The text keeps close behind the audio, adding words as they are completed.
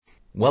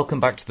Welcome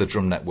back to the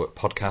Drum Network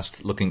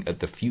podcast, looking at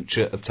the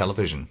future of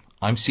television.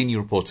 I'm senior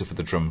reporter for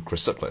The Drum,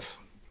 Chris Sutcliffe.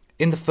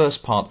 In the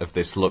first part of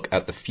this look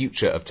at the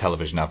future of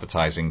television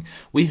advertising,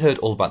 we heard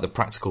all about the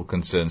practical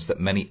concerns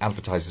that many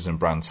advertisers and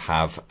brands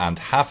have and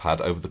have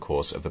had over the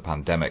course of the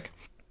pandemic.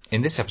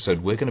 In this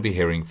episode, we're going to be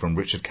hearing from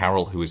Richard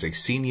Carroll, who is a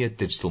senior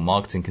digital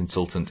marketing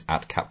consultant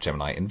at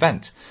Capgemini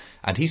Invent.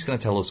 And he's going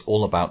to tell us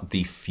all about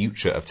the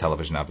future of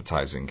television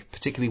advertising,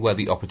 particularly where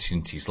the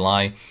opportunities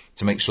lie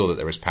to make sure that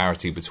there is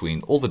parity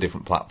between all the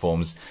different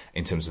platforms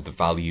in terms of the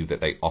value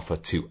that they offer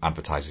to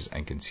advertisers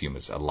and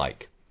consumers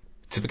alike.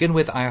 To begin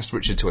with, I asked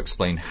Richard to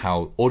explain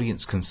how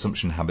audience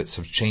consumption habits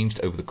have changed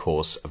over the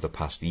course of the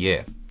past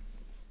year.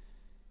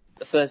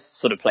 The first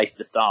sort of place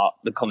to start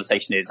the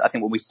conversation is, I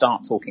think, when we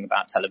start talking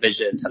about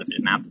television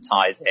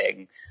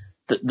advertising,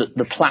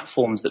 the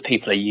platforms that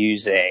people are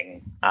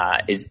using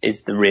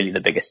is really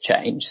the biggest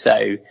change.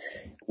 So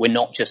we're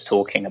not just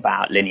talking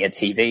about linear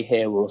TV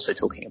here. We're also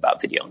talking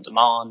about video on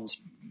demand,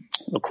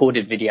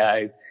 recorded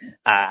video,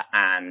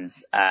 and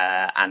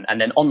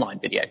then online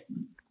video.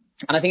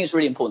 And I think it's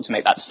really important to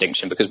make that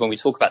distinction, because when we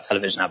talk about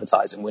television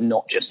advertising, we're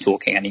not just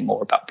talking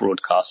anymore about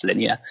broadcast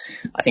linear.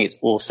 I think it's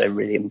also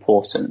really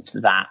important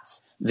that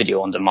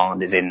video on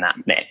demand is in that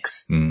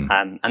mix.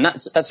 And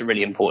that's a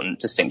really important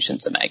distinction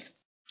to make.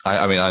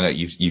 I mean, I know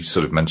you've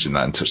sort of mentioned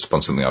that and touched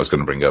upon something I was going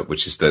to bring up,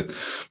 which is that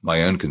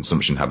my own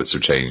consumption habits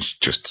have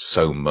changed just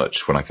so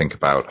much when I think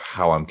about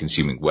how I'm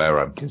consuming, where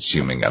I'm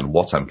consuming, and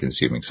what I'm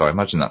consuming. So I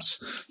imagine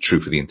that's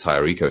true for the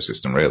entire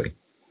ecosystem, really.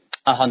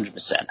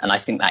 100%. And I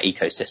think that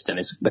ecosystem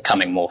is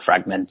becoming more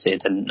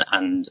fragmented and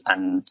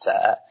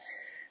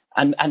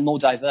more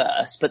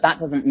diverse. But that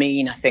doesn't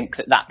mean, I think,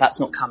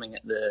 that's not coming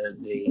at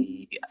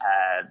the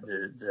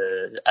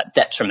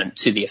detriment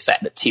to the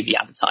effect that TV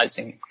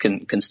advertising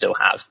can still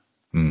have.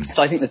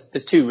 So I think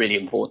there's two really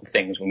important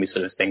things when we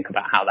sort of think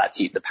about how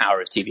the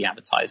power of TV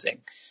advertising.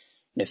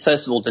 You know,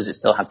 first of all, does it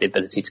still have the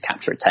ability to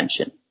capture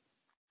attention?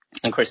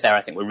 And Chris, there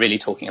I think we're really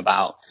talking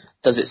about,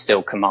 does it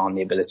still command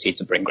the ability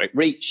to bring great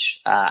reach,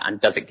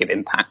 and does it give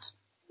impact?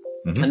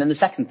 And then the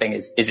second thing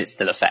is it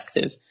still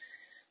effective?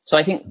 So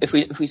I think if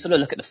we sort of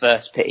look at the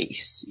first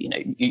piece, you know,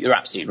 you're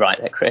absolutely right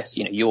there, Chris.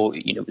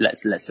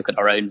 Let's look at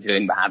our own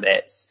viewing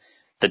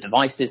habits. The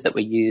devices that we're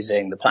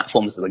using, the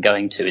platforms that we're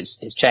going to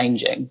is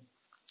changing.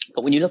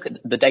 But when you look at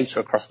the data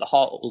across the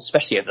whole,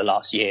 especially over the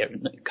last year,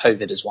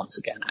 COVID has once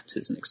again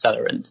acted as an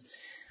accelerant.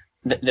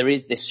 There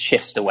is this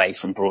shift away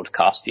from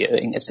broadcast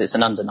viewing. It's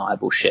an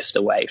undeniable shift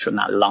away from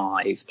that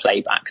live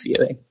playback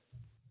viewing.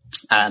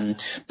 But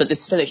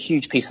there's still a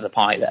huge piece of the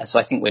pie there. So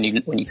I think when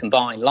you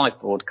combine live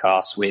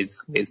broadcasts with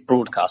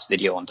broadcast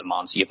video on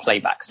demand, so your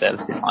playback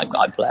services like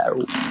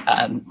iPlayer,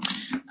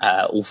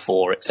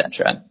 All4,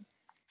 etc.,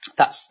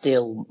 that's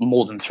still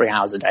more than 3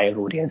 hours a day of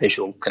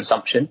audiovisual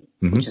consumption,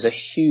 which is a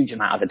huge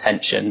amount of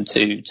attention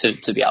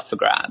to be up for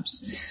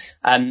grabs.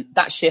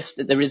 That shift,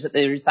 there is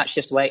that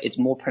shift away. It's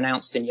more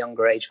pronounced in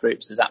younger age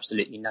groups. There's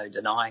absolutely no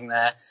denying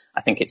there. I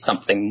think it's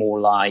something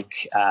more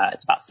like,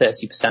 it's about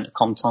 30% of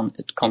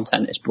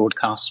content is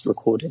broadcast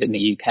recorded in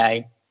the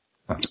UK.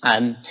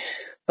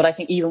 But I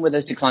think even with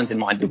those declines in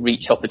mind, the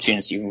reach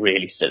opportunity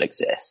really still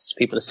exists.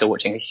 People are still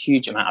watching a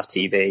huge amount of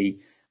TV.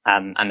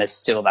 And there's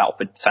still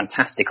that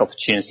fantastic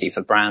opportunity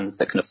for brands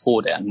that can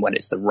afford it, and when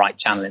it's the right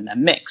channel in their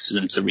mix for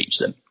them to reach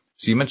them.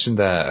 So you mentioned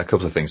there a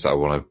couple of things that I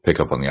want to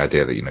pick up on, the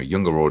idea that,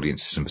 younger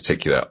audiences in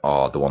particular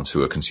are the ones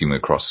who are consuming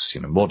across,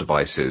 more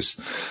devices,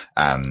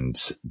 and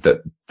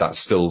that's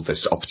still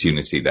this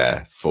opportunity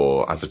there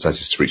for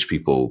advertisers to reach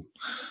people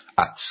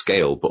at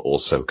scale, but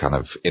also kind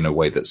of in a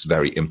way that's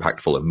very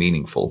impactful and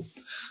meaningful.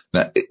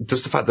 Now,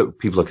 does the fact that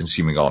people are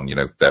consuming on,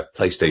 their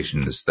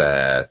PlayStations,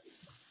 their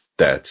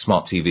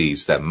smart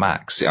TVs, their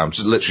Macs. I'm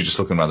literally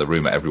looking around the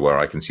room at everywhere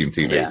I consume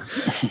TV. Yeah.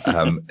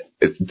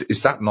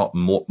 Is that not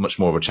much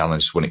more of a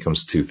challenge when it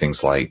comes to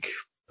things like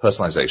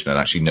personalization and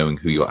actually knowing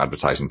who you're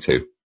advertising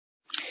to?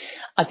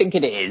 I think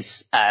it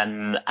is.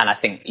 And I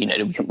think,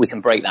 we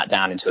can break that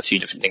down into a few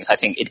different things. I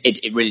think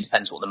it really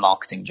depends what the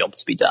marketing job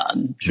to be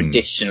done.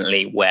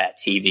 Traditionally, where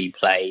TV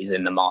plays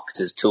in the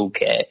marketer's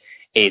toolkit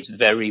is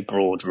very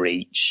broad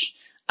reach.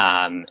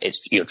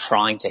 You're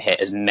trying to hit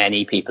as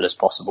many people as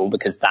possible,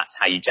 because that's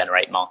how you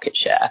generate market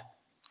share.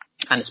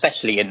 And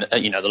especially in,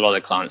 a lot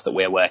of clients that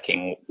we're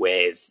working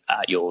with,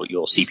 your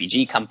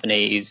CPG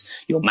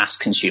companies, your mass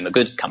consumer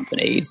goods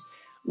companies,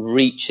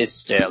 reach is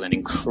still an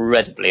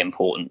incredibly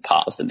important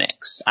part of the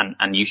mix.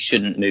 And you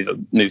shouldn't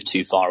move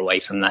too far away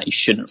from that. You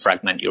shouldn't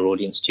fragment your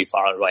audience too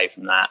far away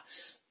from that.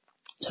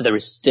 So there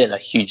is still a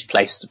huge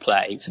place to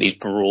play for these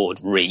broad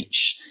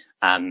reach,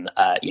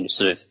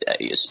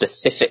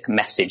 specific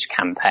message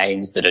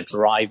campaigns that are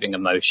driving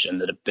emotion,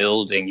 that are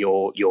building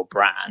your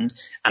brand,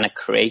 and are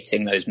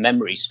creating those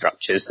memory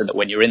structures so that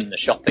when you're in the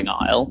shopping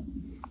aisle,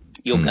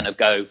 you're going to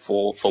go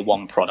for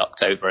one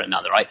product over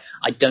another.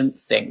 I don't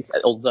think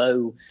that,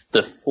 although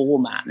the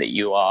format that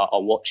you are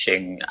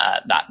watching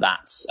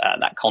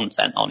that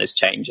content on is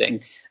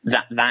changing,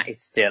 that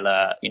is still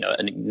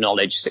an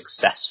acknowledged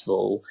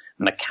successful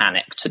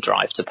mechanic to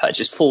drive to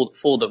purchase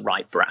for the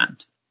right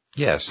brand.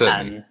 Yeah,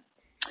 certainly.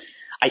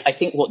 I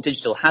think what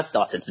digital has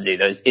started to do,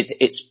 though, is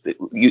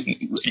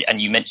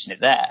and you mentioned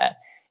it there,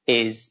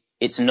 is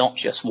it's not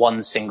just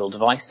one single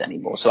device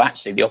anymore. So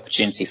actually the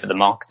opportunity for the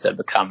marketer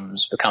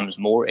becomes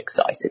more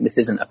exciting. This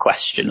isn't a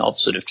question of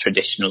sort of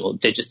traditional or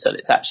digital.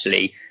 It's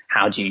actually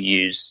how do you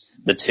use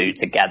the two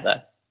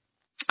together?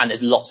 And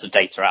there's lots of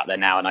data out there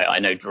now. And I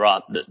know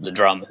the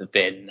Drum have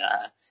been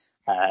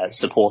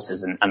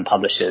supporters and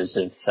publishers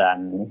of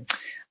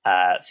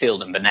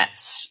Field and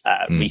Burnett's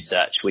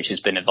research, which has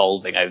been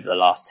evolving over the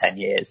last 10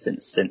 years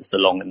since the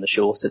long and the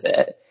short of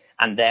it.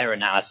 And their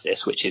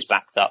analysis, which is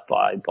backed up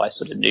by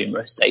sort of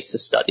numerous data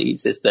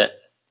studies, is that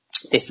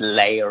this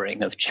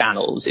layering of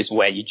channels is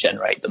where you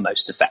generate the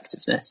most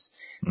effectiveness.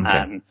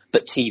 Okay.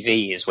 But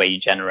TV is where you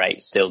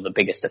generate still the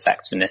biggest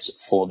effectiveness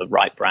for the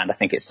right brand. I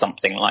think it's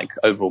something like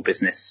overall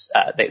business.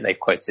 They've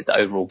quoted the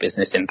overall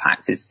business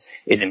impact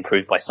is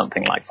improved by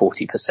something like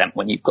 40%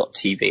 when you've got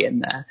TV in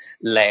there.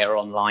 Layer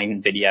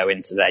online video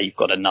into there, you've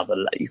got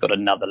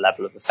another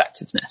level of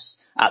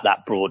effectiveness at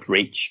that broad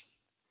reach.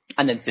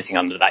 And then sitting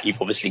under that,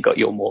 you've obviously got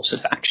your more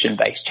sort of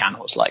action-based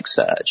channels like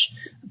search,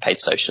 paid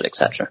social,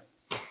 etc.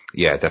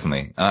 Yeah,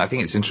 definitely. And I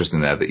think it's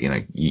interesting there that,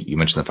 you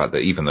mentioned the fact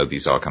that even though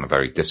these are kind of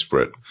very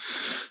disparate,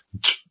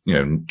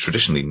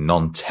 traditionally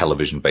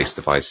non-television based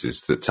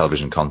devices, that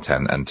television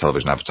content and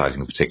television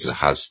advertising in particular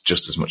has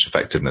just as much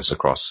effectiveness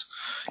across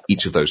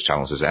each of those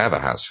channels as it ever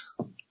has.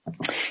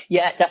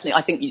 Yeah, definitely.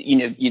 I think,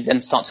 you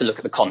then start to look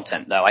at the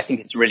content though. I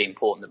think it's really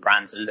important that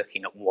brands are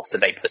looking at what are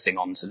they putting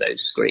onto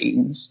those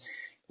screens.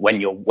 When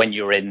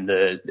you're in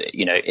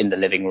the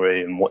living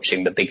room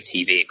watching the big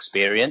TV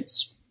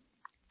experience,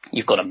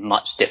 you've got a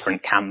much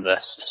different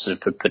canvas to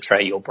sort of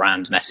portray your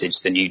brand message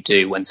than you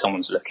do when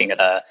someone's looking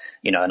at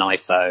an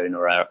iPhone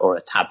or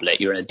a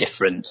tablet. You're in a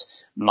different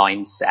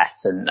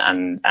mindset,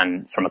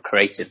 and from a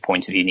creative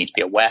point of view, you need to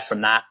be aware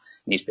from that.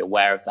 You need to be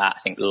aware of that. I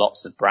think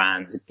lots of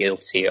brands are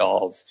guilty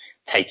of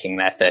taking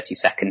their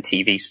 30-second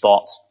TV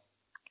spot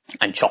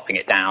and chopping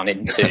it down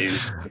into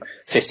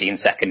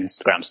 15-second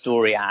Instagram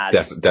story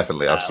ads.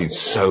 Definitely. I've seen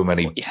so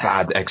many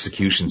bad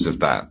executions of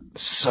that.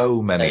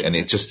 So many. And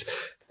it's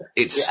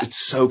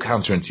so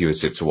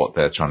counterintuitive to what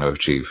they're trying to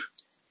achieve.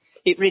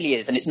 It really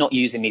is. And it's not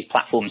using these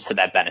platforms to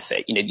their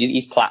benefit.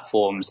 These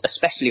platforms,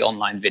 especially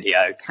online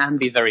video, can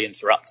be very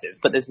interruptive,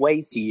 but there's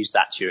ways to use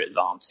that to your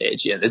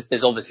advantage.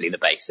 There's obviously the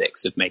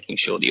basics of making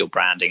sure that your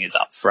branding is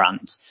up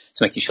front,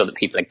 to making sure that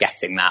people are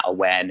getting that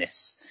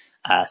awareness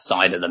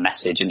side of the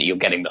message and that you're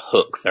getting the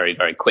hook very,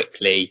 very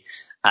quickly.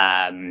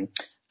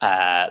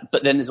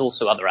 But then there's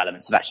also other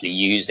elements of actually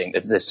using,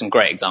 there's some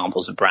great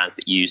examples of brands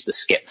that use the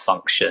skip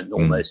function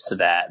almost to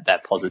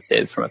their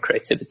positive from a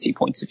creativity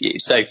point of view.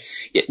 So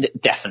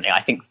definitely,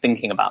 I think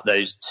thinking about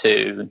those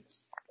two,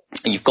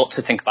 you've got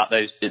to think about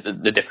those,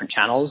 the different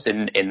channels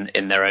in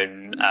their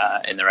own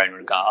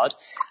regard.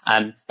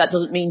 That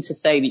doesn't mean to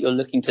say that you're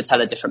looking to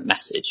tell a different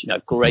message.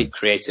 Great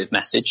creative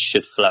message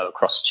should flow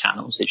across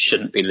channels. It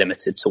shouldn't be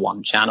limited to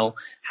one channel.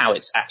 How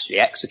it's actually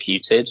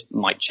executed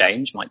might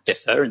change, might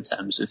differ in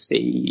terms of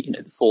the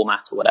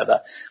format or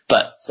whatever.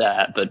 But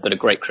a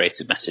great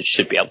creative message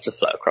should be able to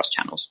flow across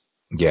channels.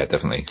 Yeah,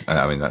 definitely.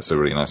 I mean, that's a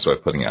really nice way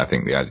of putting it. I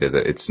think the idea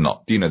that it's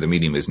not, the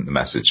medium isn't the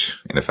message,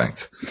 in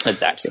effect.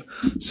 Exactly.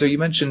 So you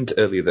mentioned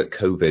earlier that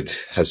COVID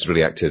has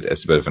really acted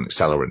as a bit of an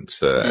accelerant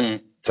for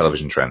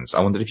television trends.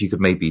 I wondered if you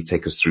could maybe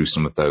take us through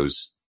some of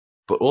those,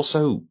 but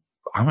also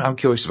I'm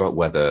curious about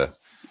whether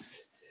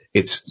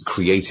it's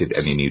created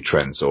any new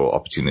trends or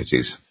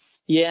opportunities.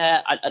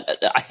 Yeah,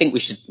 I think we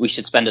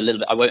should spend a little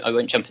bit. I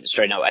won't jump in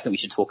straight now. I think we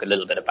should talk a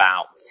little bit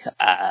about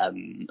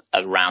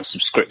around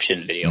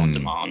subscription video on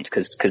demand,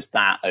 because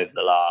that over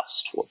the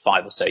last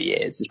 5 or so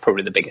years is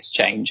probably the biggest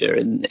changer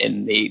in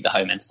the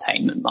home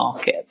entertainment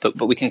market.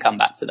 But we can come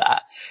back to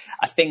that.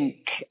 I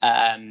think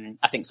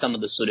some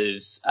of the sort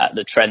of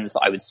the trends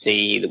that I would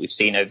see that we've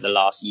seen over the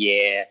last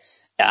year.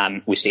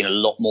 We've seen a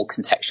lot more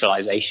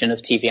contextualization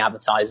of TV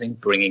advertising,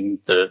 bringing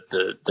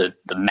the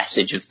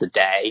message of the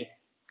day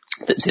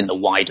that's in the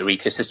wider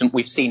ecosystem.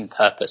 We've seen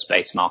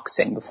purpose-based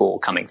marketing before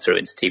coming through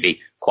into TV,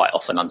 quite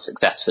often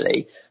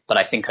unsuccessfully. But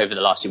I think over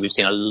the last year, we've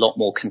seen a lot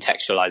more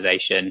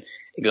contextualization.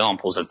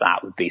 Examples of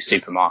that would be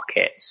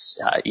supermarkets,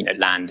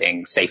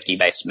 landing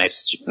safety-based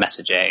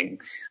messaging.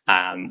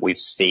 We've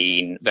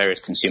seen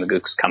various consumer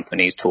goods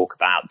companies talk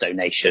about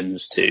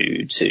donations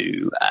to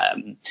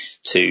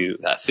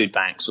food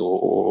banks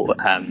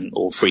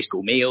or free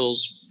school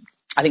meals.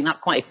 I think that's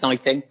quite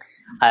exciting.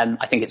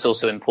 I think it's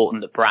also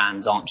important that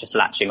brands aren't just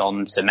latching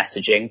on to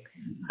messaging.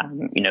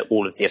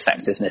 All of the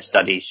effectiveness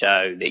studies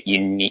show that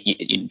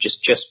you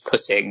just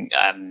putting,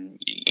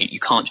 you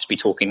can't just be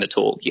talking the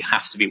talk. You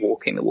have to be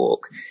walking the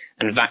walk.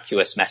 And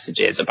vacuous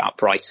messages about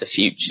brighter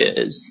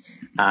futures,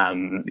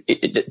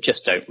 it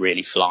just don't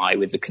really fly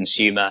with the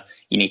consumer.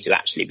 You need to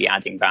actually be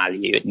adding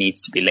value. It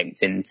needs to be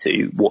linked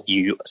into what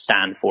you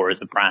stand for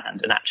as a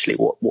brand and actually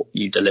what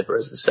you deliver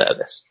as a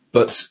service.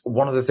 But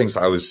one of the things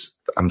that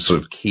I'm sort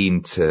of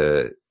keen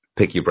to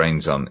pick your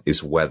brains on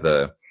is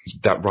whether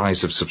that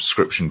rise of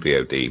subscription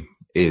VOD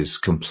is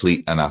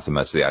complete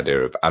anathema to the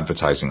idea of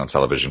advertising on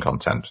television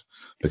content,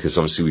 because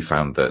obviously we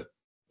found that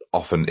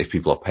often if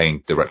people are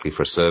paying directly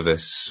for a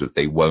service,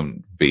 they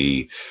won't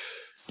be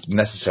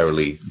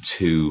necessarily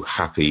too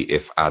happy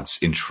if ads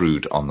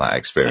intrude on that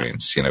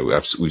experience. You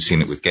know, we've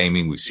seen it with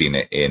gaming, we've seen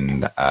it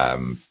in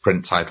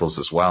print titles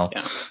as well.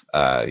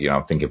 You know,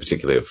 I'm thinking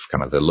particularly of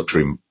kind of the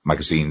luxury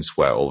magazines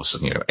where all of a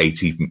sudden,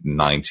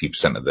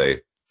 80-90% of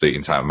the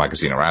entire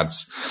magazine are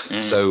ads.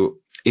 So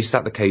is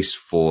that the case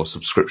for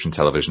subscription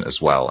television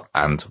as well?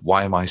 And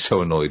why am I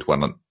so annoyed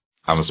when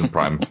Amazon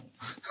Prime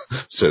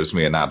serves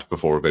me an ad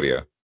before a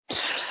video?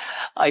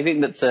 I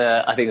think that's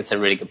a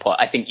really good point.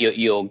 I think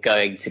you're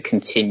going to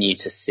continue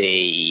to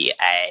see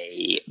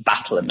a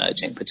battle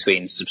emerging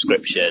between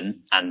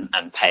subscription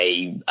and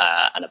pay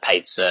and a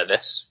paid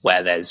service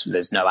where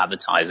there's no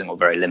advertising or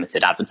very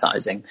limited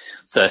advertising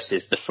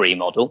versus the free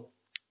model.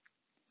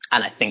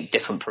 And I think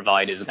different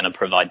providers are going to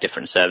provide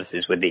different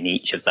services within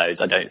each of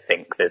those. I don't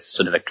think there's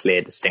sort of a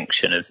clear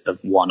distinction of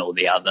one or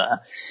the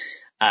other.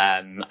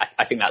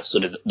 I think that's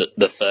sort of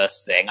the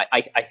first thing.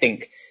 I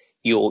think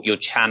your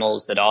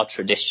channels that are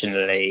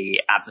traditionally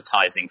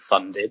advertising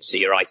funded, so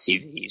your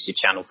ITVs, your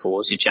Channel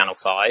 4s, your Channel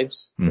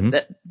 5s,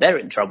 they're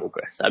in trouble,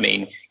 Griff. I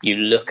mean, you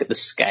look at the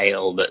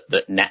scale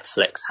that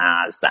Netflix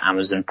has, that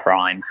Amazon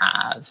Prime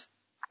have,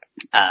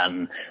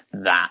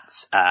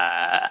 that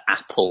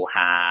Apple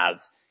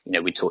have. You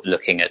know, we talk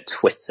looking at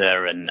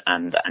Twitter and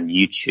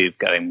YouTube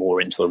going more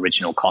into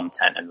original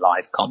content and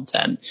live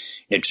content.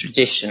 You know,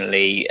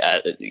 traditionally,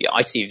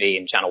 ITV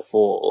and Channel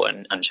 4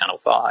 and Channel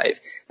 5,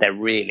 they're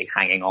really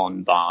hanging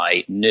on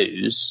by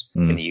news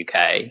in the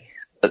UK.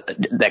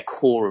 Their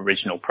core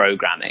original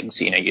programming.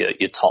 So, you know,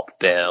 your Top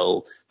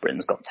Bill,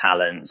 Britain's Got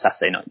Talent,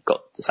 Saturday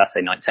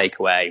Night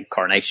Takeaway,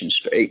 Coronation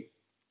Street,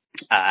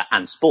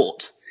 and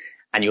sport.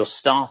 And you're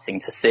starting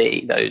to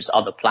see those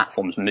other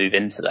platforms move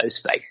into those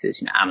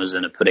spaces. You know,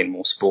 Amazon are putting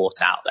more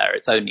sport out there.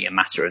 It's only a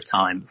matter of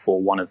time before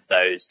one of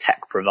those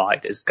tech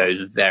providers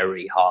goes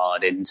very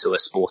hard into a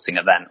sporting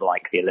event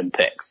like the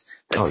Olympics,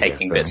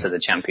 taking bits of the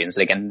Champions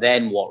League. And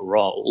then what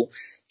role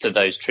do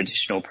those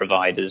traditional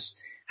providers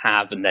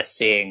have? And they're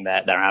seeing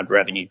their ad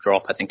revenue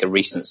drop. I think a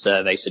recent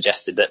survey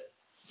suggested that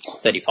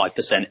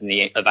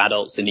 35% of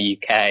adults in the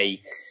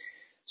UK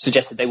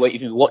suggested they won't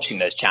even be watching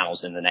those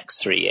channels in the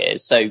next 3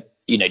 years. So,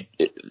 you know,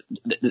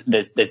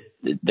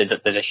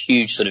 there's a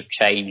huge sort of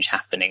change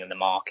happening in the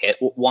market.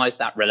 Why is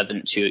that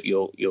relevant to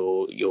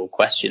your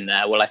question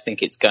there? Well, I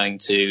think it's going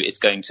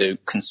to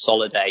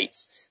consolidate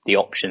the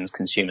options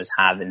consumers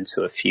have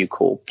into a few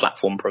core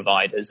platform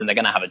providers, and they're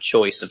going to have a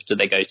choice of do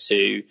they go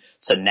to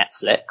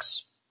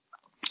Netflix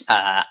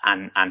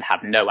and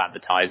have no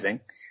advertising,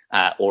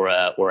 or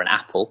an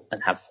Apple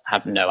and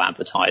have no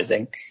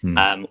advertising,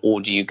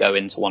 or do you go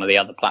into one of the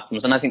other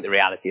platforms? And I think the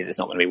reality is it's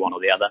not going to be one or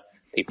the other.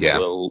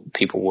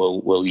 People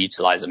will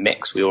utilize a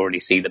mix. We already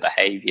see the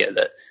behavior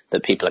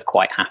that people are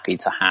quite happy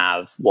to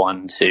have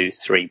 1, 2,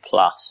 3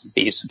 plus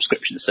these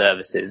subscription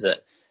services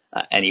at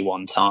any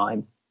one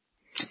time.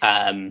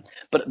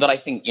 But I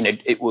think, you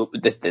know,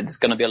 there's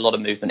going to be a lot of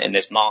movement in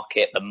this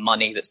market. The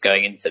money that's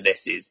going into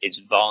this is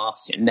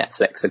vast. You know,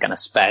 Netflix are going to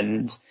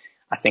spend,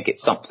 I think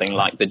it's something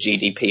like the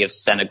GDP of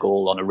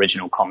Senegal on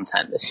original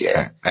content this year.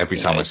 Yeah, every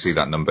time I see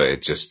that number,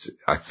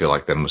 I feel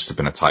like there must have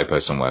been a typo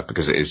somewhere,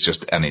 because it is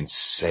just an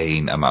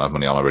insane amount of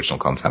money on original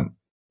content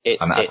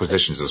and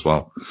acquisitions as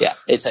well. Yeah,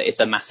 it's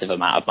a massive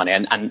amount of money.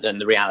 And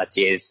the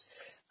reality is,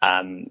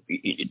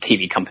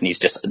 TV companies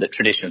the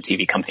traditional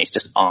TV companies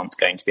just aren't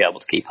going to be able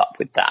to keep up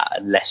with that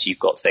unless you've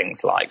got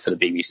things like, for the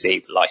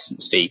BBC, the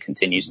license fee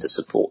continues to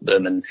support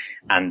them,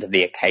 and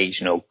the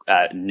occasional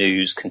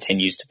news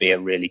continues to be a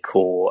really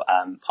core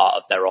part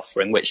of their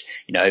offering,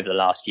 which, you know, over the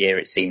last year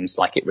it seems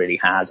like it really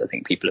has. I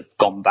think people have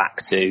gone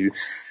back to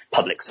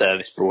public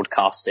service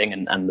broadcasting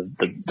and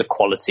the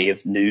quality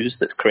of news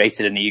that's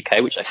created in the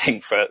UK, which I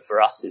think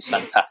for us is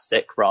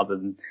fantastic, rather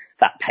than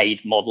that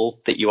paid model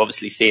that you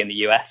obviously see in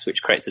the US,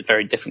 which creates a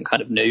very different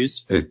kind of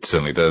news. It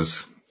certainly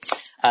does.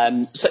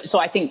 So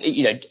I think,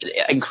 you know,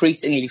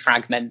 increasingly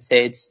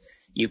fragmented.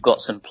 You've got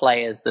some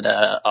players that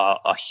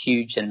are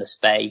huge in the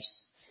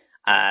space.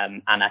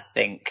 And I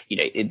think, you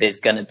know, there's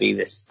going to be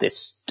this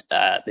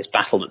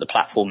battle that the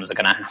platforms are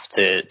going to have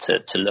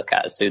to look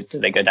at as to, do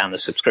they go down the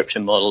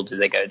subscription model? Do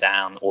they go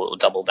down or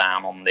double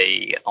down on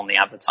the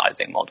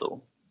advertising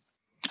model?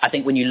 I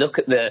think when you look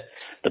at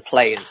the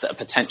players that are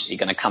potentially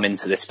going to come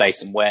into this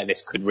space and where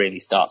this could really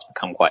start to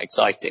become quite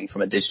exciting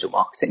from a digital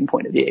marketing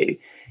point of view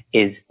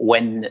is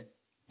when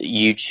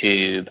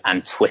YouTube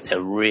and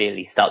Twitter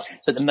really starts.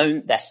 So at the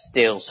moment, they're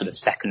still sort of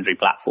secondary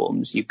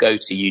platforms. You go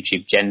to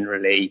YouTube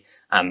generally,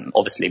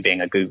 obviously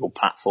being a Google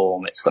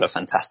platform, it's got a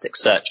fantastic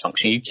search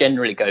function. You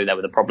generally go there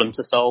with a problem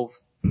to solve.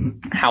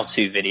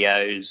 how-to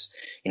videos,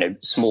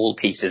 small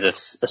pieces of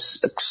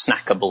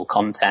snackable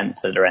content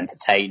that are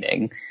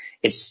entertaining,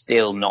 it's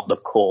still not the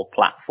core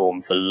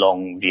platform for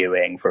long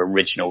viewing, for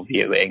original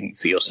viewing,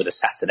 for your sort of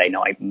Saturday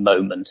night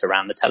moment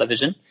around the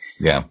television.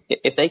 Yeah.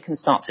 If they can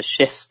start to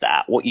shift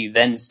that, what you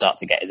then start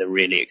to get is a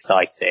really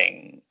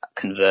exciting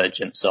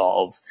convergence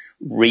of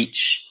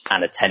reach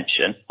and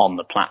attention on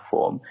the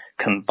platform,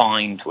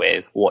 combined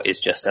with what is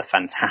just a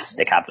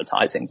fantastic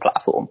advertising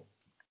platform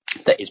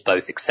that is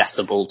both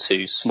accessible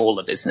to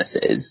smaller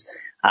businesses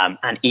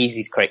and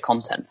easy to create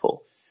content for.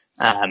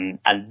 And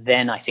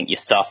then I think you're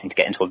starting to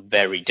get into a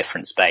very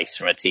different space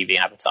from a TV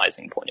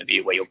advertising point of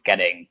view, where you're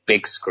getting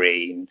big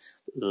screen,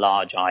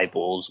 large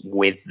eyeballs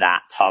with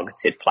that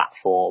targeted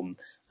platform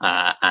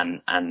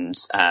and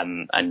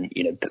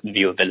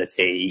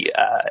viewability,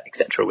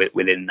 etc.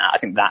 Within that. I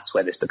think that's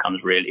where this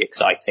becomes really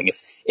exciting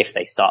if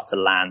they start to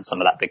land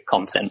some of that big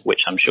content,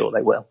 which I'm sure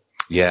they will.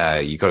 Yeah,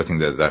 you got to think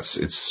that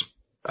it's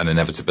an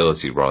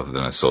inevitability rather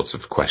than a sort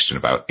of question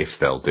about if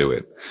they'll do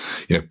it,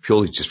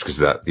 purely just because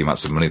of that, the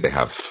amounts of money they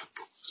have.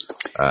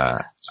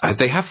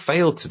 They have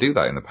failed to do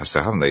that in the past,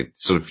 though, haven't they?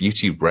 Sort of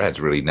YouTube Red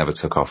really never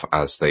took off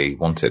as they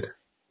wanted.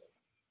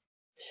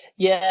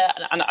 Yeah,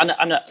 and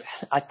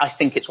I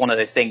think it's one of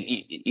those things,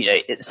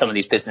 some of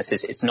these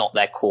businesses, it's not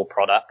their core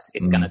product.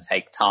 It's going to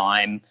take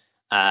time.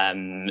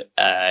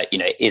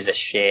 It is a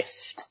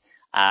shift.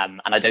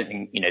 And I don't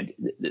think,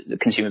 the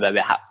consumer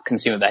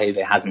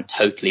behavior hasn't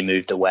totally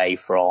moved away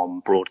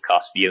from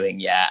broadcast viewing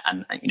yet.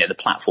 And the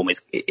platform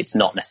it's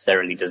not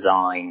necessarily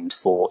designed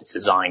for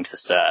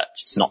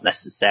search. It's not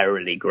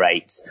necessarily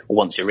great.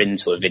 Once you're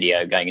into a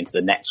video, going into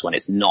the next one,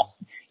 it's not,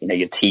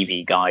 your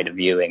TV guide of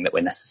viewing that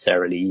we're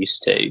necessarily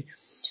used to.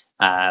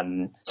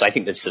 So I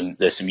think there's some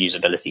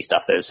usability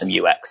stuff. There's some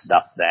UX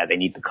stuff there. They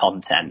need the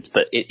content,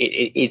 but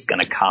it is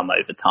going to come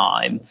over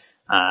time.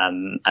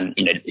 And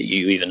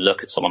you even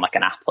look at someone like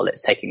an Apple,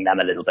 it's taking them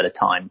a little bit of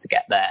time to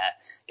get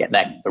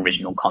their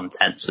original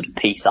content sort of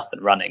piece up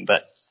and running.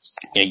 But,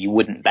 you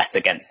wouldn't bet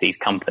against these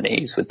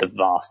companies with the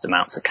vast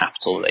amounts of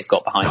capital that they've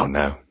got behind them. Oh,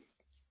 no.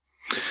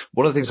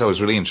 One of the things I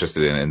was really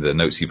interested in the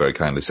notes you very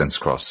kindly sent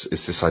across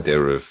is this idea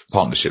of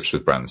partnerships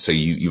with brands. So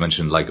you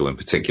mentioned Lego in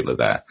particular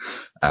there.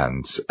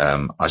 And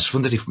I just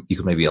wondered if you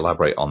could maybe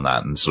elaborate on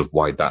that and sort of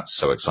why that's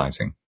so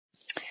exciting.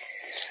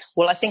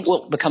 Well, I think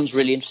what becomes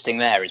really interesting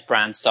there is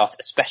brands start,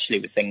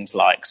 especially with things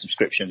like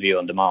subscription video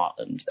on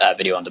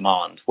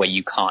demand, where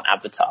you can't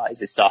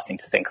advertise, is starting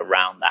to think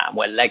around that. And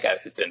where Lego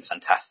have been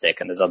fantastic,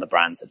 and there's other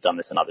brands that have done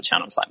this on other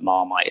channels like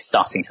Marmite, is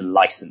starting to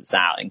license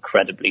out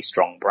incredibly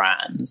strong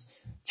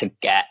brands to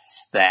get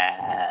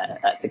their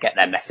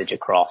message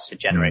across, to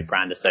generate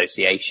brand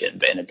association,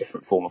 but in a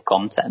different form of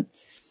content.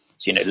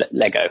 So,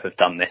 Lego have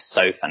done this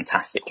so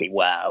fantastically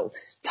well,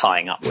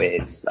 tying up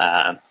with,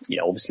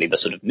 obviously the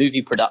sort of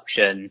movie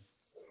production,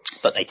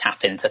 but they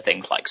tap into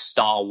things like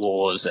Star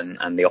Wars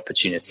and the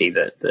opportunity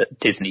that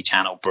Disney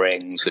Channel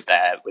brings with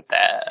their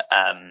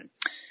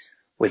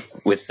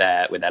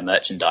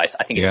merchandise.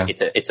 I think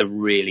it's a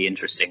really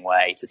interesting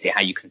way to see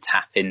how you can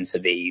tap into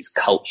these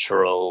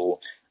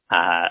cultural,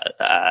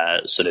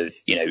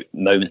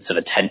 moments of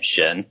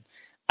attention,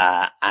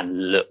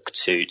 and look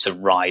to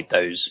ride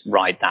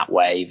that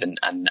wave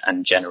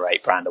and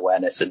generate brand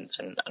awareness and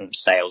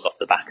sales off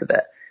the back of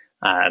it.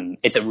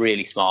 It's a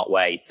really smart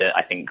way to,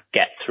 I think,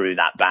 get through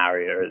that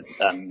barrier of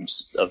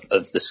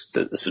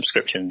the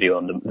subscription video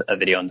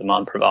on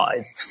demand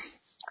provides.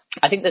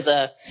 I think there's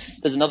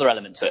another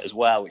element to it as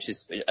well, which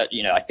is,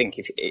 I think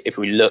if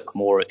we look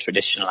more at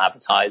traditional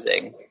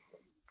advertising,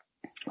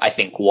 I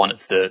think one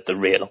of the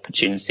real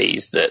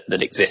opportunities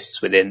that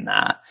exists within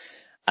that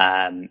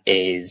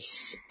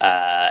is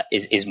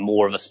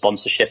more of a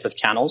sponsorship of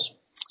channels.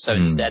 So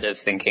instead of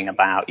thinking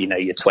about,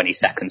 your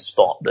 20-second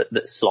spot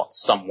that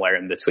slots somewhere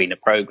in between a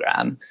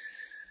program,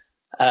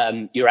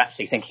 you're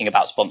actually thinking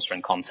about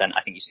sponsoring content.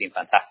 I think you've seen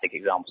fantastic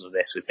examples of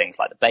this with things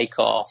like the Bake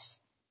Off.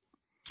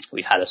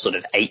 We've had a sort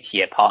of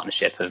 8-year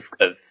partnership of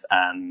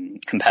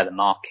Compare the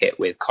Market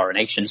with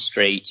Coronation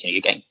Street.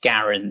 You're getting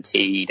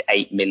guaranteed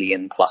 8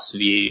 million plus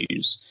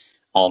views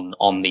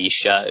on these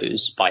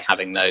shows by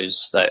having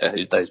those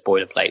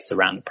boilerplates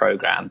around the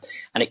program.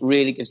 And it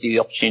really gives you the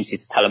opportunity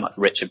to tell a much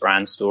richer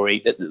brand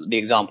story. The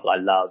example I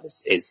love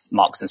is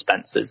Marks and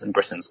Spencer's and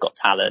Britain's Got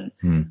Talent.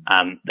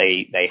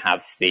 They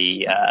have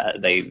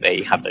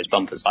they have those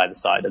bumpers either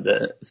side of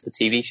the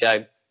TV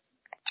show.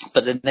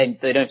 But then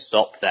they don't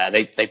stop there.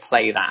 They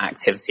play that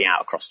activity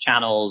out across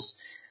channels.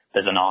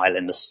 There's an aisle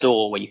in the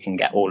store where you can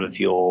get all of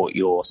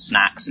your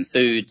snacks and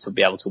food to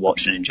be able to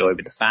watch and enjoy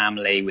with the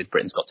family. With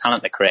Britain's Got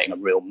Talent, they're creating a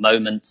real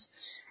moment.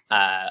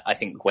 I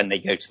think when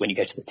you go to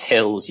the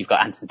tills, you've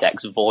got Ant and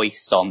Dec's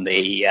voice on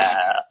the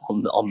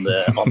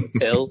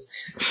tills.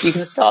 You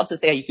can start to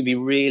see how you can be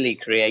really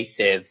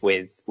creative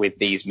with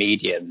these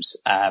mediums,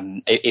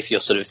 if you're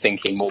sort of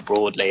thinking more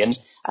broadly,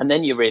 and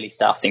then you're really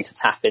starting to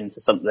tap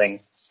into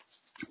something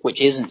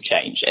which isn't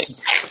changing.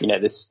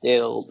 There's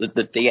still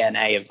the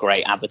DNA of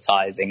great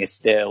advertising is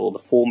still the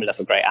formula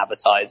for great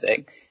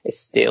advertising is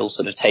still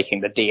sort of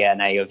taking the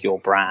DNA of your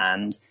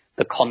brand,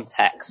 the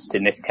context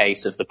in this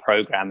case of the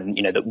program, and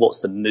that what's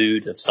the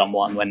mood of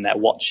someone when they're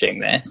watching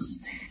this,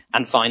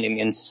 and finding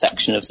the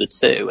intersection of the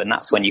two. And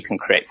that's when you can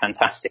create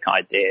fantastic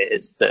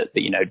ideas that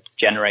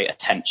generate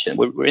attention.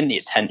 We're in the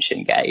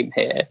attention game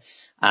here,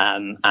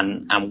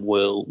 and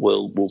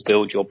we'll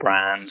build your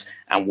brand,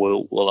 and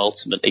we'll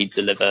ultimately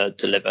deliver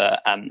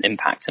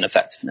impact and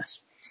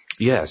effectiveness.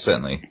 Yeah,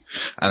 certainly.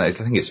 And I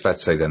think it's fair to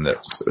say then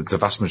that the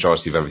vast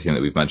majority of everything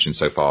that we've mentioned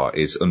so far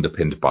is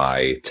underpinned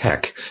by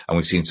tech. And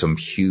we've seen some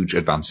huge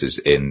advances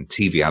in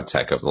TV ad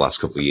tech over the last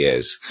couple of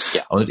years.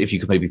 Yeah. I wondered if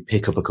you could maybe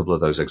pick up a couple of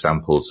those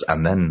examples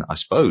and then, I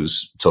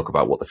suppose, talk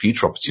about what the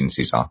future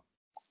opportunities are.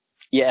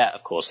 Yeah,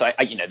 of course. I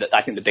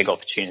think the big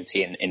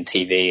opportunity in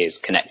TV is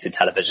connected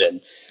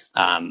television,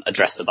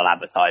 addressable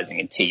advertising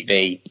in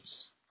TV.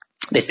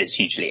 This is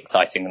hugely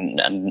exciting,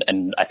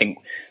 and I think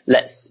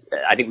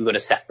we've got to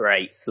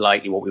separate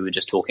slightly what we were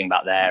just talking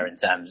about there in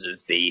terms of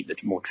the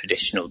more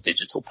traditional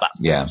digital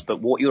platforms. Yeah.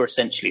 But what you're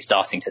essentially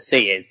starting to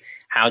see is,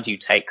 how do you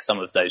take some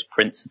of those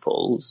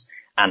principles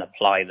and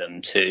apply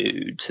them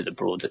to the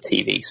broader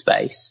TV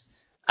space?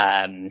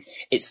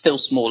 It's still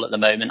small at the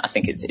moment. I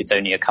think it's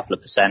only a couple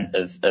of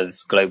 % of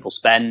global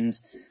spend.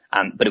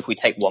 But if we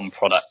take one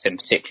product in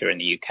particular in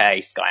the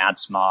UK, Sky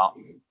AdSmart,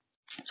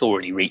 it's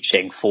already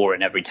reaching 4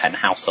 in every 10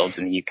 households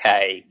in the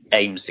UK,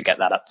 aims to get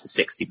that up to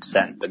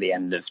 60% by the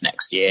end of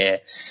next year.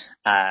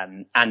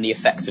 And the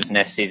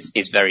effectiveness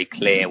is very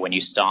clear when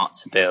you start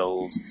to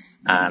build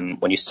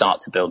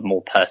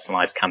more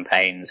personalized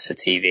campaigns for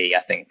TV. I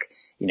think,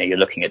 you're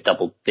looking at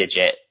double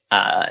digit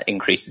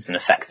increases in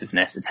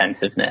effectiveness,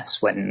 attentiveness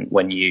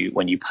when you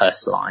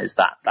personalize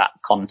that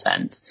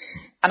content.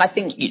 And I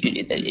think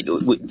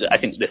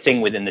the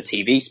thing within the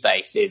TV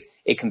space is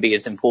it can be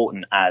as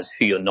important as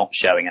who you're not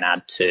showing an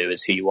ad to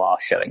as who you are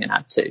showing an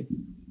ad to.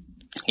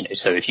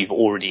 So if you've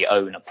already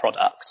own a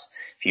product,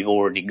 if you've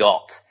already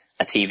got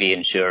a TV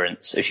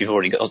insurance, if you've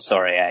already got,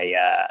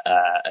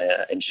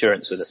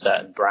 insurance with a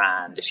certain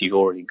brand, if you've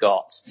already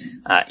got,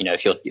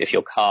 if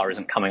your car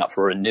isn't coming up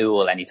for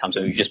renewal anytime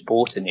soon, you've just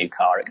bought a new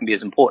car, it can be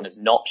as important as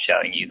not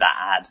showing you that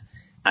ad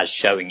as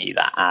showing you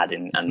that ad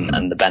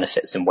and the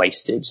benefits and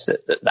wastage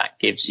that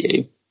gives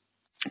you.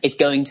 It's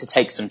going to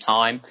take some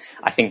time.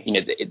 I think,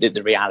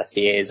 the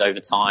reality is over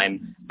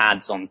time,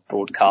 ads on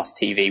broadcast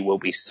TV will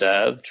be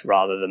served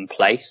rather than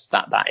placed.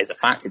 That is a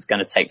fact. It's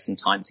going to take some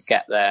time to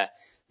get there.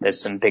 There's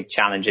some big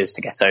challenges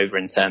to get over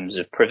in terms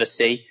of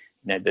privacy.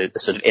 The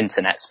sort of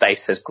internet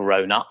space has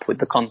grown up with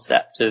the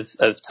concept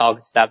of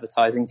targeted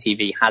advertising.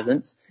 TV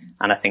hasn't.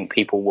 And I think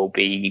people will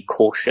be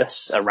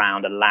cautious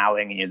around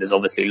allowing, there's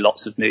obviously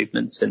lots of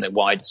movements in the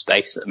wider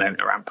space at the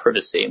moment around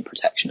privacy and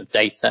protection of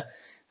data.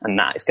 And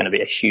that is going to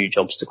be a huge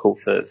obstacle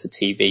for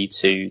TV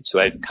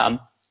to overcome.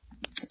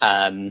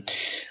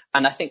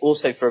 And I think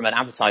also from an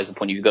advertiser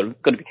point of view,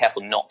 you've got to be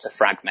careful not to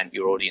fragment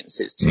your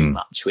audiences too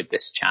much with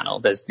this channel.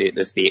 There's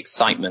the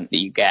excitement that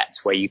you get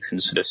where you can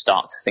sort of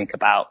start to think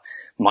about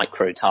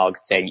micro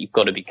targeting. You've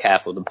got to be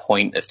careful. The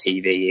point of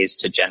TV is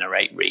to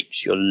generate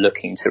reach. You're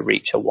looking to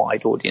reach a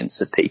wide audience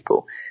of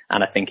people.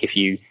 And I think if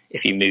you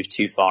move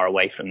too far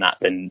away from that,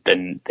 then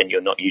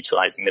you're not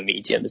utilizing the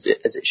medium as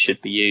it should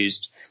be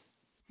used.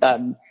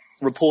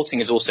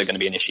 Reporting is also going to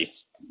be an issue.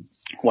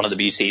 One of the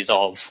beauties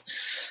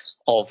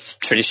of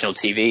traditional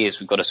TV is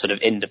we've got a sort of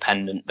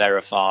independent,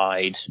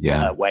 verified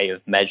way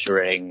of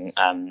measuring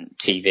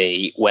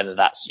TV, whether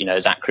that's,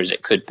 as accurate as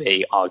it could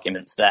be,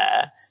 arguments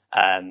there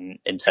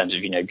in terms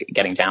of,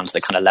 getting down to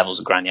the kind of levels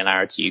of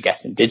granularity you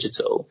get in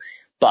digital.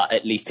 But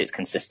at least it's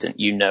consistent.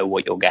 You know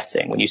what you're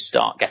getting. When you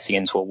start getting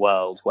into a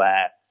world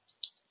where,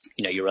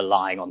 you're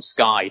relying on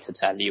Sky to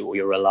tell you, or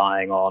you're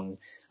relying on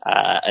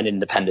an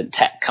independent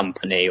tech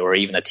company or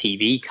even a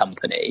TV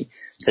company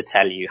to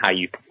tell you how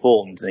you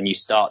performed, then you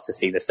start to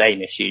see the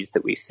same issues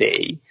that we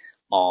see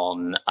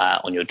on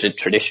your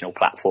traditional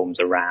platforms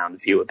around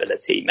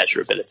viewability,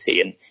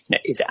 measurability, and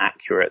is it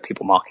accurate,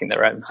 people marking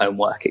their own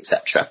homework,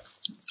 etc.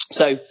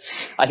 So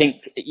I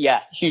think,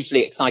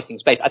 hugely exciting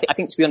space. I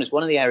think, to be honest,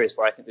 one of the areas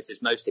where I think this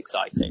is most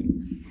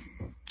exciting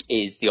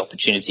is the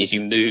opportunity as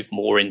you move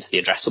more into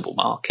the addressable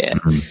market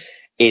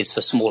is for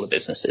smaller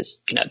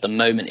businesses. At the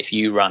moment, if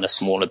you run a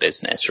smaller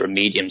business or a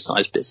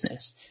medium-sized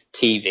business,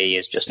 TV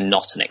is just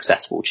not an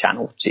accessible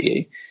channel to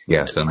you.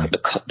 Yeah, certainly.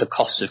 The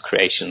costs of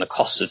creation, the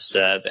costs of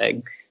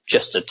serving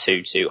just are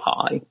too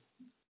high.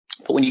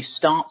 But when you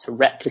start to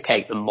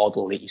replicate the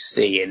model that you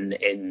see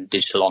in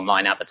digital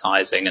online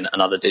advertising and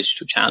other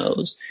digital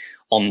channels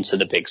onto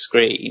the big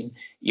screen,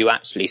 you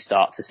actually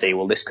start to see,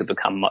 well, this could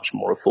become much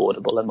more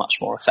affordable and much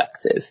more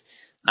effective.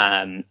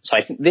 So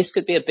I think this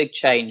could be a big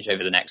change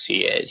over the next few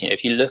years.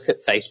 If you look at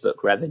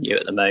Facebook revenue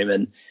at the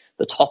moment,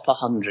 the top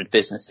 100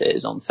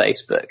 businesses on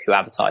Facebook who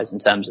advertise in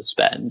terms of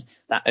spend,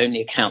 that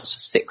only accounts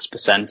for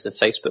 6% of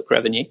Facebook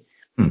revenue.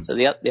 So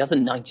the other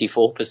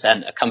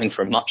 94% are coming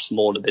from much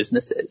smaller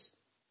businesses.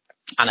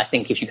 And I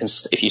think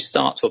if you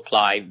start to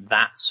apply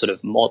that sort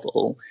of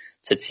model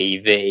to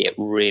TV, it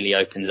really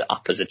opens it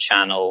up as a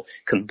channel,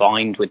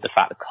 combined with the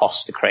fact the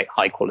costs to create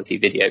high quality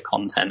video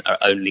content are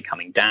only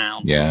coming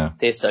down. Yeah.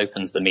 This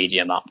opens the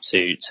medium up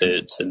to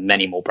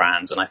many more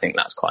brands, and I think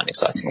that's quite an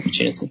exciting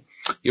opportunity.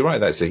 You're right.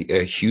 That's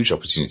a huge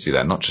opportunity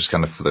there, not just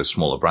kind of for those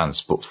smaller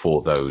brands, but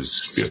for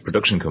those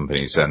production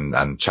companies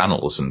and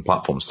channels and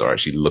platforms that are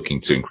actually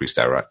looking to increase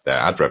their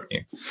ad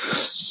revenue.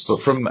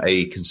 But from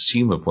a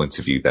consumer point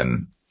of view,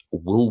 then,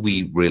 will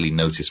we really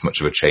notice much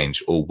of a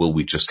change, or will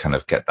we just kind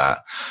of get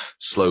that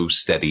slow,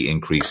 steady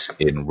increase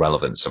in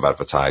relevance of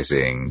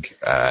advertising?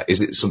 Is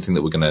it something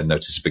that we're going to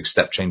notice a big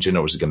step change in,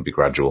 or is it going to be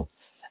gradual?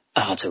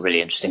 Oh, it's a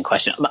really interesting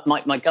question.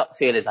 My gut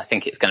feel is I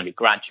think it's going to be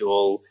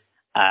gradual.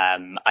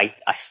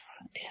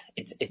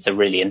 It's a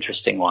really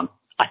interesting one.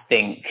 I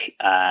think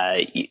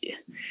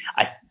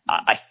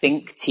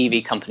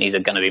TV companies are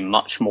going to be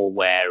much more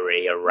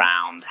wary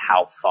around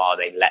how far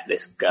they let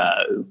this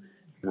go,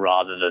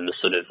 rather than the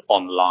sort of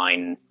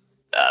online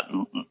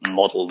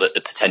model that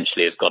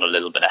potentially has got a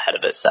little bit ahead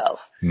of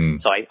itself.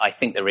 So I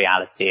think the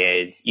reality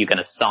is you're going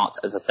to start,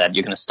 as I said,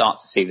 you're going to start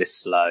to see this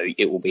slow.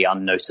 It will be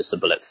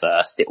unnoticeable at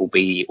first. It will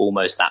be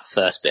almost that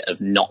first bit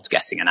of not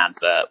getting an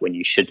advert when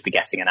you should be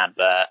getting an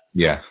advert.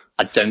 Yeah.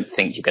 I don't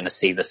think you're going to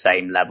see the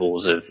same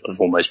levels of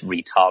almost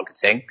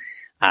retargeting.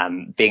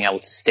 Being able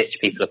to stitch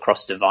people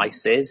across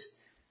devices,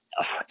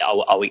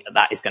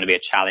 that is going to be a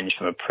challenge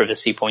from a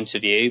privacy point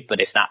of view.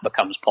 But if that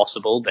becomes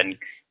possible, then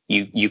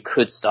you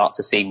could start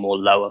to see more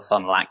lower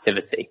funnel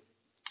activity.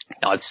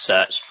 I've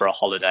searched for a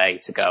holiday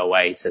to go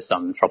away to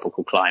some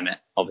tropical climate,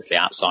 obviously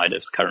outside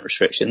of current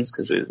restrictions,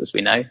 because as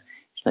we know,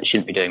 I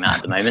shouldn't be doing that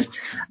at the moment.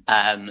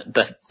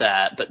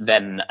 But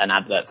then an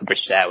advert for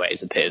British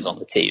Airways appears on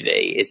the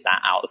TV. Is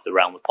that out of the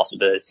realm of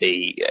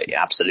possibility?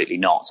 Absolutely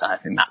not. And I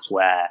think that's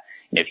where,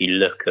 if you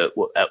look at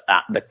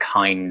the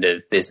kind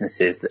of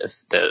businesses that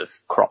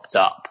have cropped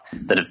up,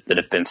 that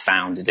have been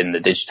founded in the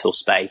digital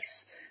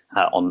space,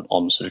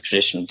 on sort of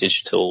traditional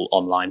digital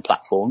online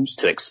platforms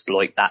to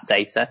exploit that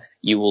data,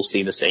 you will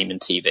see the same in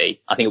TV.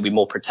 I think it'll be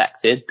more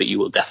protected, but you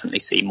will definitely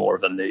see more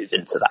of a move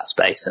into that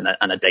space and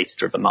a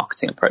data-driven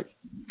marketing approach.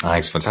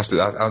 It's fantastic.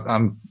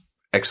 I'm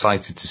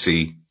excited to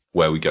see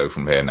where we go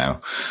from here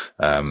now.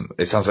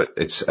 It sounds like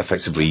it's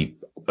effectively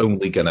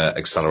only going to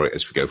accelerate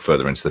as we go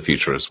further into the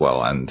future as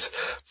well. And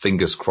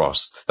fingers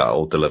crossed that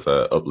will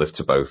deliver uplift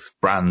to both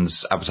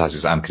brands,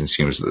 advertisers and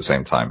consumers at the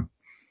same time.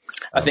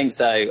 I think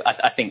so.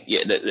 I think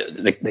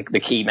the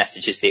key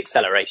message is the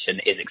acceleration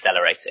is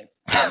accelerating.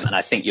 And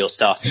I think you're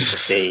starting to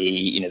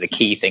see, the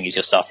key thing is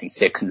you're starting to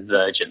see a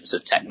convergence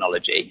of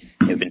technology.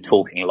 We've been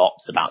talking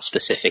lots about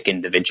specific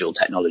individual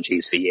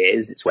technologies for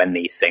years. It's when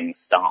these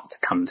things start to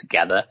come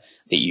together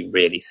that you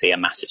really see a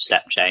massive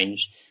step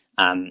change.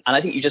 And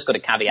I think you just got to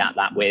caveat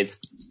that with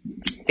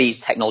these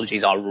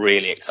technologies are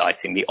really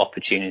exciting. The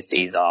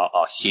opportunities are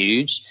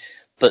huge.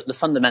 But the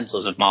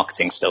fundamentals of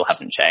marketing still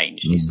haven't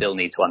changed. You still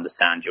need to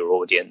understand your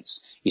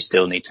audience. You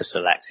still need to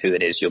select who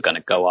it is you're going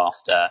to go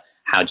after.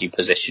 How do you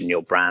position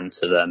your brand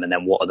to them? And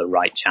then what are the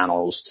right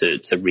channels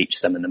to reach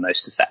them in the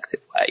most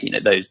effective way?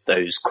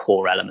 Those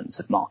core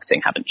elements of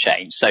marketing haven't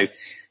changed. So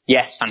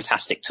yes,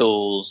 fantastic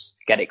tools,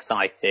 get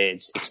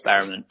excited,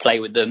 experiment, play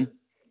with them,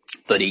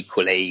 but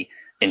equally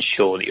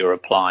ensure that you're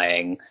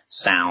applying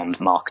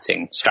sound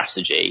marketing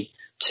strategy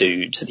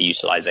to the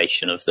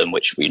utilization of them,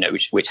 which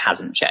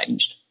hasn't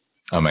changed.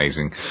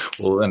 Amazing.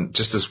 Well, then,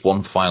 just as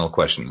one final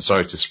question,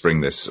 sorry to spring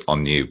this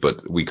on you,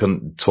 but we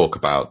couldn't talk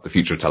about the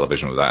future of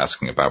television without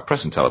asking about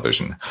present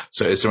television.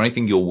 So is there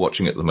anything you're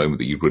watching at the moment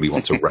that you really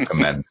want to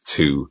recommend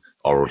to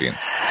our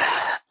audience?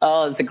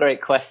 Oh, that's a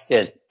great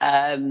question.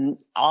 So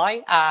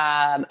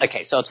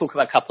I'll talk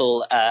about a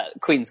couple.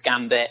 Queen's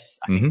Gambit,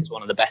 I think is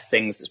one of the best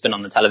things that's been on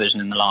the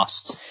television in the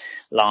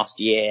last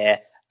year.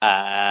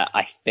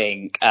 I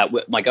think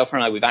my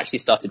girlfriend and I, we've actually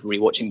started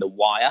rewatching The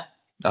Wire.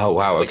 Oh,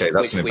 wow. Okay.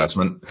 That's an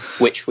investment.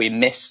 Which we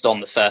missed on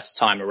the first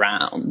time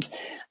around.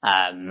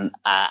 And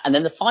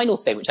then the final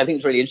thing, which I think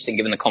is really interesting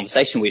given the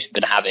conversation we've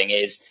been having,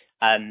 is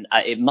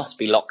it must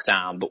be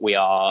lockdown, but we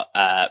are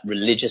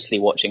religiously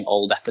watching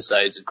old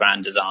episodes of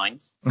Grand Design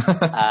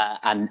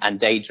and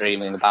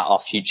daydreaming about our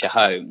future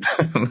home.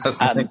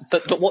 Nice.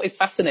 But what is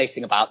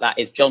fascinating about that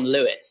is John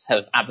Lewis Home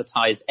have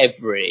advertised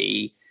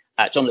every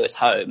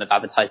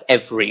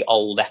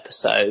old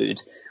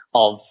episode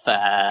of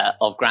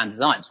Grand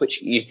Designs,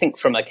 which you think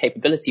from a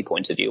capability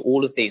point of view,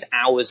 all of these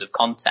hours of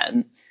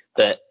content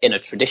that in a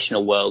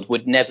traditional world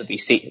would never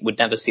see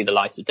the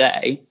light of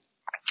day.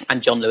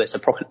 And John Lewis are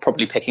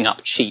probably picking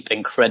up cheap,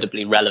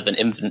 incredibly relevant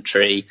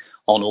inventory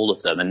on all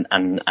of them.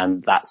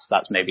 And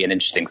that's maybe an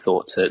interesting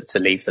thought to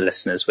leave the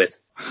listeners with.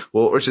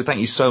 Well, Richard, thank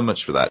you so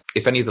much for that.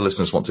 If any of the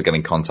listeners want to get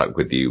in contact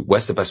with you,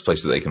 where's the best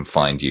place that they can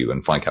find you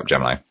and find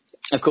Capgemini?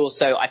 Of course.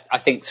 So I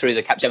think through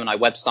the Capgemini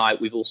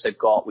website, we've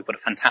got a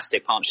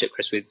fantastic partnership,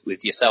 Chris,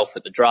 with yourself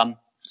at the Drum.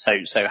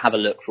 So have a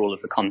look for all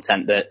of the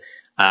content that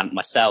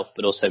myself,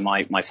 but also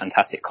my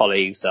fantastic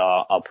colleagues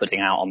are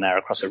putting out on there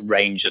across a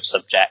range of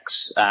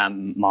subjects,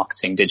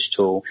 marketing,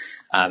 digital,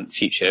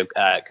 future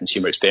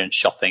consumer experience,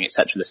 shopping,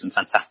 etc. There's some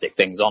fantastic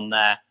things on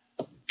there.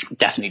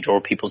 definitely draw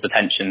people's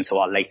attention to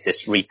our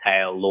latest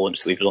retail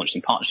launch that we've launched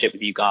in partnership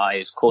with you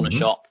guys, Corner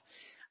Shop.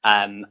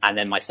 And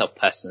then myself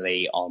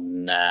personally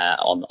on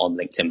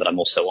LinkedIn, but I'm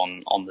also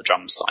on the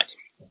drums side.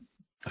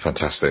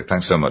 Fantastic.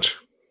 Thanks so much.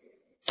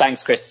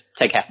 Thanks, Chris.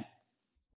 Take care.